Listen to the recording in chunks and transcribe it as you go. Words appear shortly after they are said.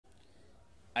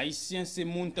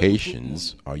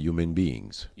Haitians are human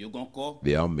beings.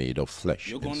 They are made of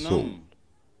flesh and soul.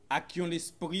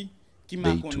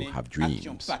 They too have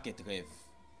dreams.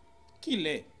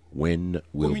 When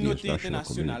will the international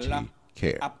community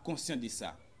care?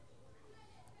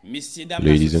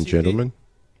 Ladies and gentlemen,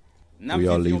 we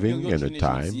are living in a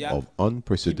time of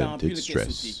unprecedented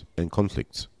stress and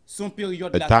conflicts,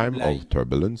 a time of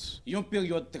turbulence,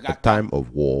 a time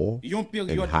of war,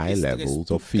 and high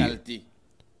levels of fear.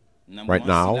 Right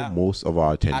now, most of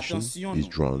our attention is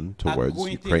drawn towards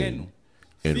Ukraine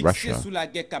and Russia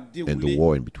and the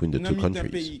war in between the two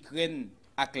countries.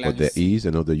 But there is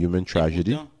another human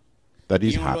tragedy that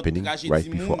is happening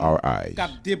right before our eyes,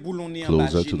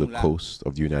 closer to the coast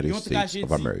of the United States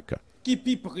of America.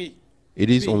 It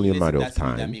is only a matter of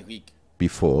time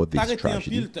before this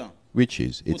tragedy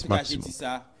reaches its maximum.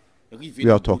 We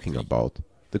are talking about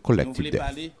the collective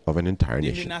death of an entire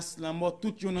nation,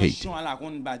 Haiti.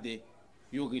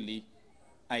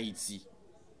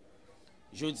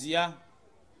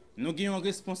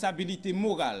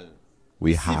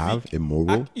 We have a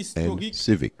moral and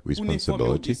civic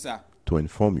responsibility to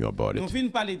inform you about it.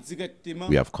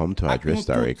 We have come to address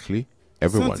directly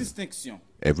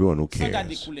everyone who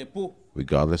cares,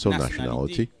 regardless of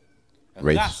nationality,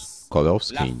 race, color of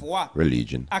skin,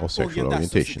 religion, or sexual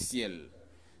orientation.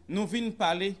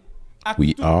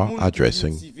 We are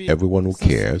addressing everyone who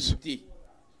cares.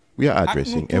 We are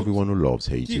addressing everyone who loves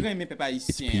Haiti,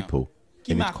 its people,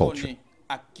 and its culture.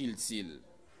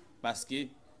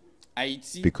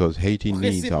 Because Haiti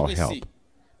needs our help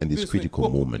in this critical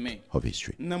moment of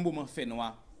history.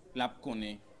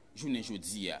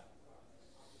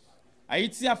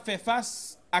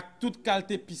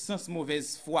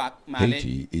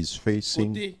 Haiti is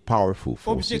facing powerful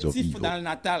forces of evil,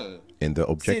 and the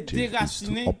objective is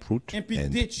to uproot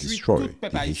and destroy the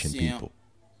Haitian people.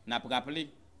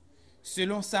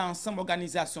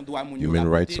 Human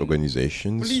rights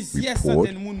organizations report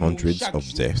hundreds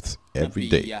of deaths every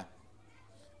day.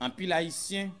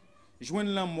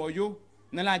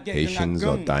 Haitians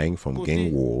are dying from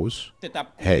gang wars,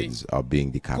 heads are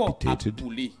being decapitated,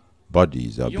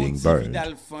 bodies are being burned,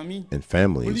 and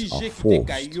families are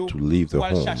forced to leave their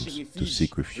homes to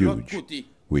seek refuge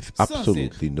with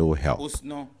absolutely no help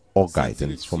or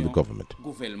guidance from the government.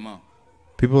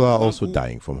 People are also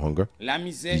dying from hunger,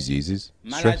 diseases,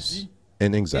 stress,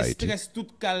 and anxiety.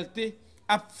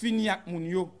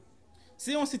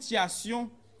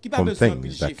 From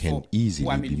things that can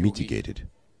easily be mitigated.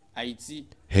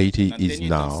 Haiti is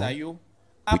now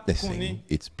witnessing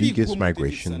its biggest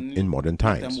migration in modern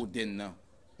times.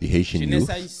 The Haitian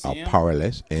youth are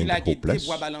powerless and hopeless.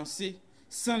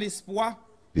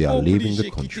 They are leaving the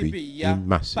country in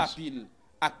masses.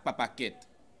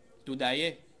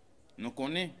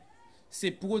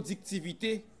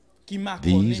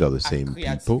 These are the same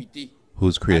people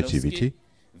whose creativity,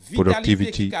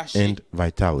 productivity, and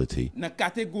vitality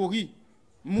that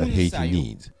Haiti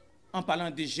needs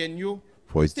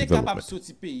for its development.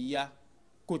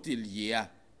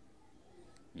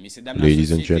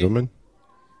 Ladies and gentlemen,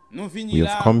 we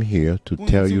have come here to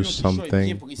tell you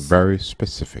something very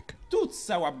specific.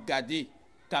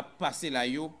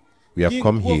 We have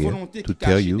come here to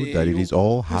tell you that it is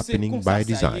all happening by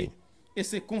design.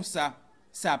 It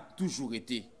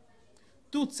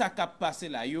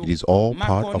is all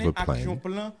part of a plan to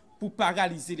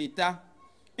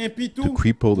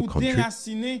cripple the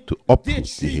country, to uproot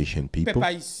the Haitian people,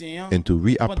 and to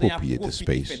reappropriate the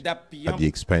space at the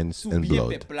expense and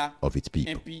blood of its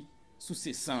people.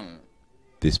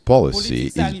 This policy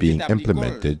is being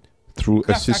implemented through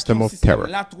a system of terror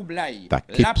that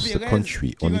keeps the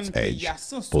country on its edge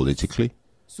politically,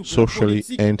 socially,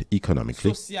 and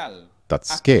economically, that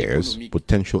scares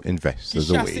potential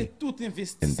investors away,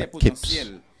 and that keeps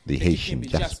the Haitian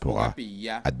diaspora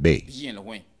at bay.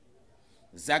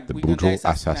 The brutal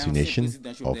assassination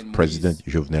of President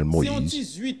Jovenel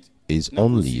Moïse is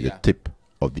only the tip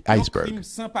of the iceberg.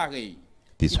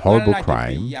 This horrible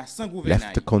crime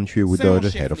left the country without a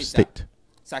head of state.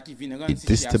 It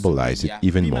destabilized it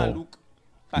even more,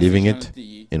 leaving it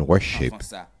in worse shape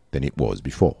than it was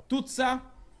before.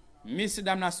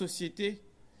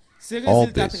 All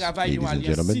this, ladies and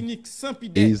gentlemen,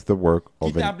 is the work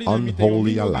of an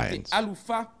unholy alliance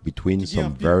between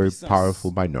some very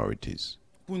powerful minorities,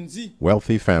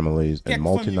 wealthy families and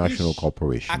multinational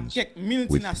corporations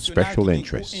with special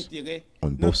interests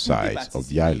on both sides of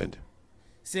the island.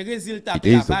 It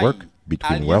is the work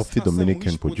between wealthy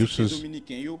Dominican producers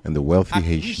and the wealthy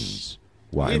Haitians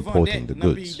who are importing the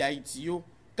goods.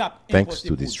 Thanks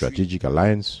to this strategic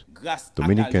alliance,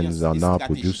 Dominicans are now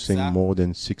producing more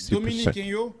than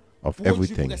 60% of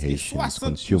everything Haitians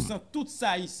consume,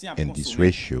 and this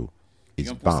ratio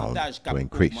is bound to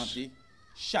increase.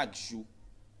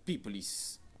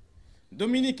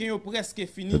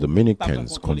 The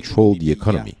Dominicans control the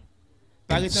economy,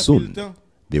 and soon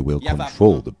they will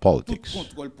control the politics.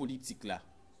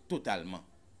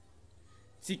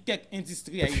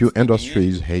 A few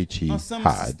industries Haiti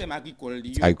had,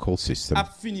 its agricultural system,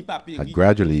 had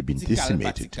gradually been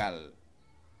decimated.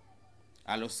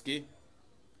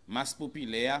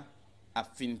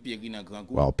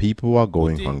 While people are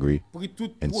going hungry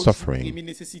and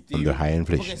suffering under high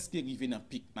inflation,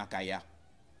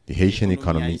 the Haitian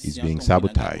economy is being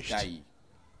sabotaged.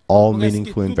 All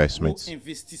meaningful investments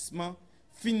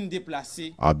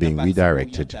are being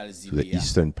redirected to the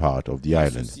eastern part of the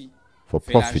island for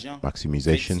profit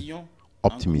maximization,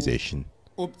 optimization,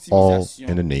 all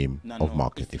in the name of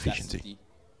market efficiency.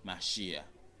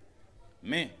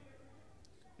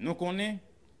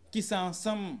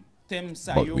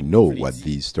 But we know what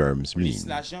these terms mean.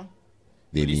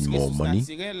 They mean more money,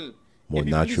 more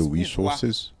natural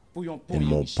resources, and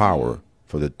more power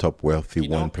for the top wealthy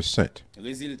 1%.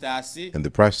 And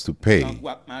the price to pay: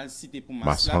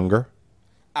 mass hunger,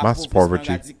 mass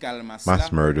poverty,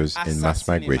 mass murders, and mass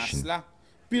migration,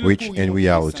 which in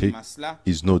reality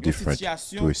is no different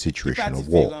to a situation of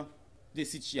war.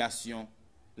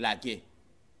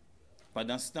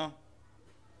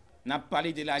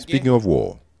 Speaking of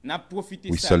war,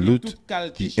 we salute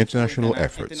the international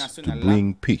efforts to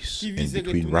bring peace in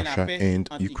between Russia and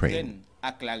Ukraine.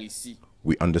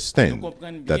 We understand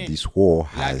that this war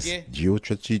has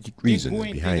geostrategic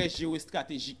reasons behind it.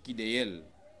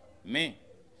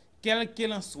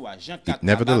 It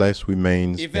nevertheless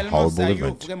remains a horrible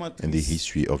event in the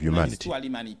history of humanity.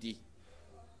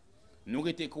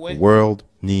 The world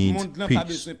needs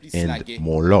peace and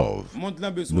more love,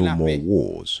 no more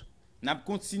wars.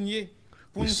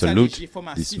 We salute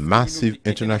this massive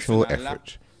international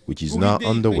effort, which is now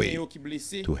underway,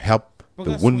 to help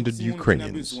the wounded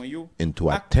Ukrainians and to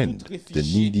attend the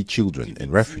needy children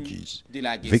and refugees,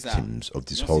 victims of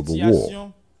this horrible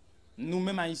war.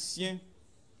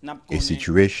 A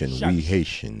situation we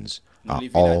Haitians are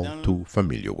all too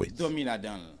familiar with.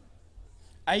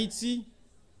 Haiti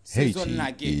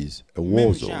is a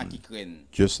war zone,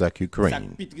 just like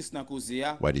Ukraine.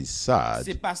 What is sad,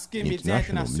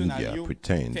 international media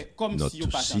pretend not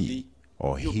to see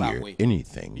or hear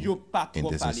anything and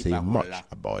doesn't say much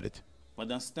about it.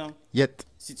 Yet,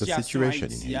 the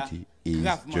situation in Haiti is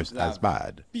just as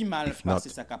bad, if not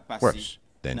worse,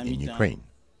 than in Ukraine.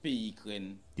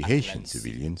 The Haitian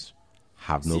civilians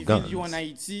have no guns,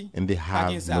 and they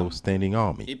have no standing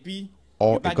army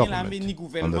or a government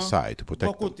on the side to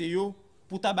protect them.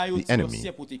 The enemy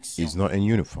is not in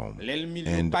uniform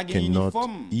and cannot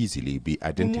easily be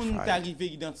identified.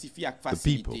 The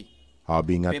people are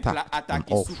being attacked on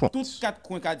all fronts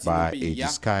by a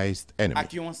disguised enemy.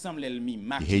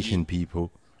 The Haitian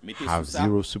people have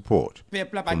zero support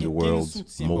from the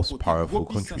world's most powerful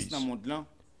countries.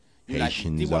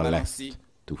 Haitians are left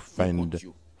to fend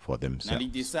for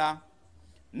themselves.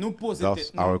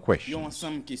 Thus, our questions: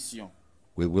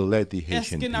 we will let the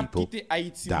Haitian people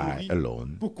die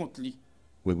alone?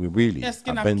 Will we really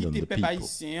abandon the people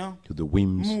to the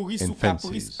whims and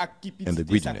fancies and the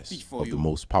greediness of the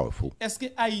most powerful?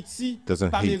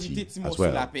 Doesn't Haiti as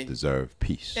well deserve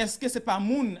peace?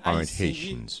 Aren't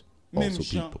Haitians also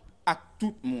people?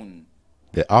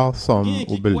 There are some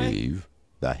who believe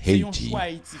that Haiti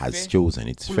has chosen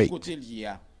its fate.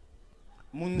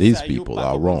 These people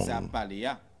are wrong.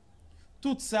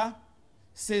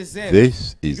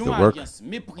 This is the work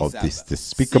of this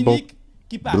despicable,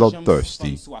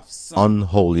 bloodthirsty,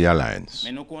 unholy alliance.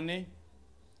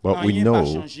 But we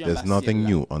know there's nothing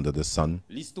new under the sun.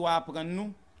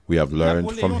 We have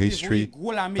learned from history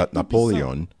that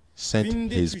Napoleon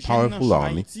sent his powerful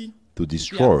army to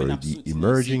destroy the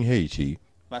emerging Haiti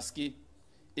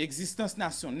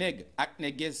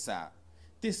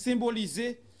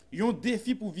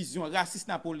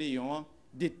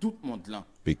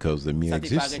because the mere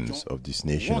existence of this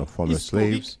nation of former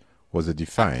slaves was a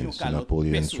defiance to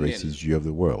Napoleon's racist view of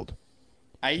the world.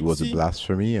 It was a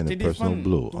blasphemy and a personal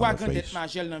blow on the face.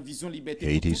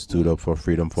 Haiti stood up for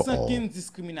freedom for all,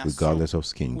 regardless of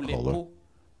skin color,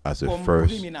 as the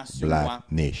first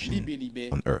black nation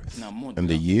on earth. In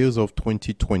the years of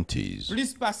 2020s,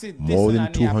 more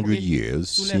than 200 years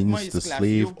since the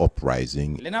slave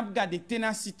uprising,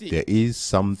 there is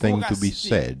something to be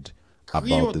said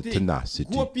about the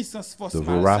tenacity, the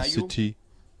veracity,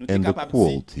 and the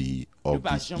cruelty of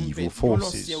these evil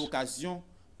forces.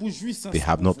 They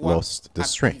have not lost the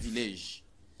strength.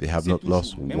 They have not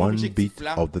lost one bit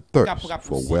of the thirst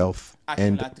for wealth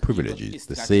and privileges.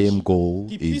 The same goal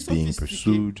is being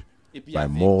pursued by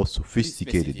more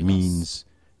sophisticated means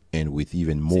and with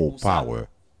even more power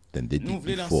than they did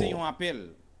before.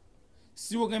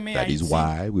 That is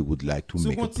why we would like to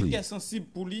make a plea.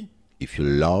 If you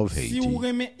love Haiti,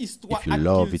 if you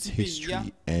love its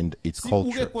history and its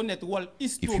culture,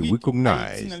 if you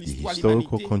recognize the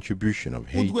historical contribution of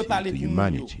Haiti to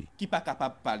humanity,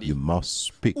 you must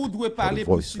speak for the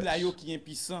voiceless.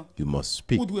 You must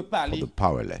speak for the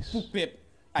powerless.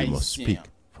 You must speak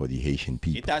for the Haitian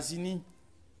people. The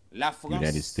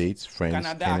United States, France,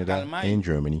 Canada, and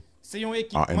Germany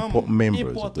are important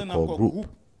members of the core group,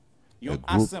 a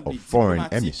group of foreign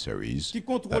emissaries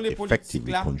that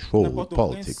effectively control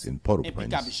politics in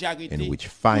Port-au-Prince and which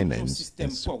finance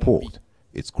and support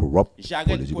its corrupt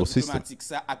political system.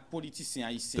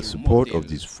 The support of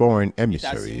these foreign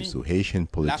emissaries to Haitian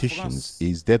politicians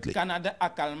is deadly.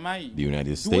 The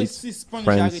United States,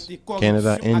 France,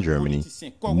 Canada, and Germany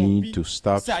need to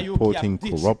stop supporting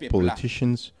corrupt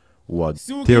politicians who are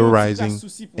terrorizing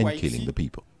and killing the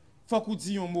people.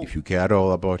 If you care at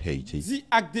all about Haiti,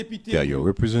 tell your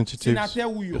representatives,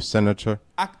 your senator,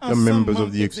 the members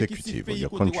of the executive of your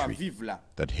country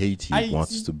that Haiti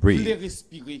wants to breathe.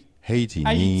 Haiti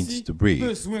needs to breathe.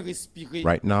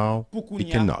 Right now,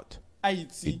 it cannot.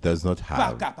 It does not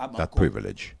have that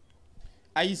privilege.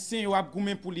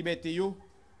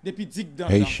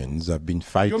 Haitians have been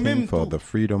fighting for the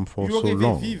freedom for so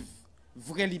long.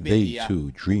 They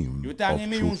too dream of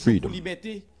true freedom.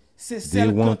 They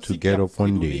want to get up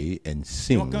one day and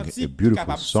sing a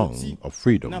beautiful song of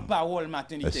freedom,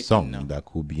 a song that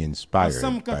could be inspired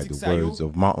by the words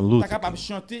of Martin Luther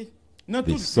King.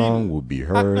 This song will be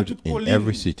heard in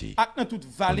every city, on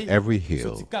every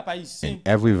hill, in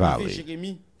every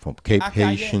valley, from Cape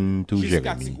Haitian to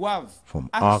Jérémie, from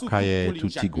Arcaye to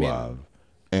Tigouave,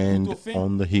 and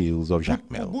on the hills of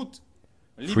Jacmel.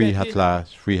 Free at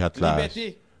last, free at last.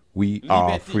 We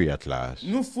are free at last.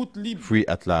 Free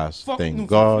at last. Thank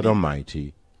God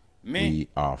Almighty. We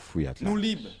are free at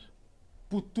last.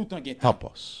 Help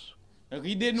us.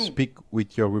 Speak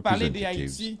with your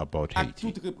representatives about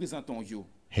Haiti.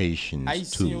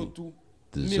 Haitians too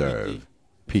deserve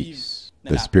peace.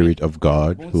 The Spirit of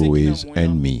God who is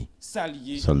in me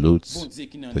salutes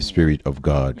the Spirit of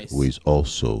God who is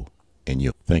also in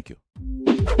you. Thank you.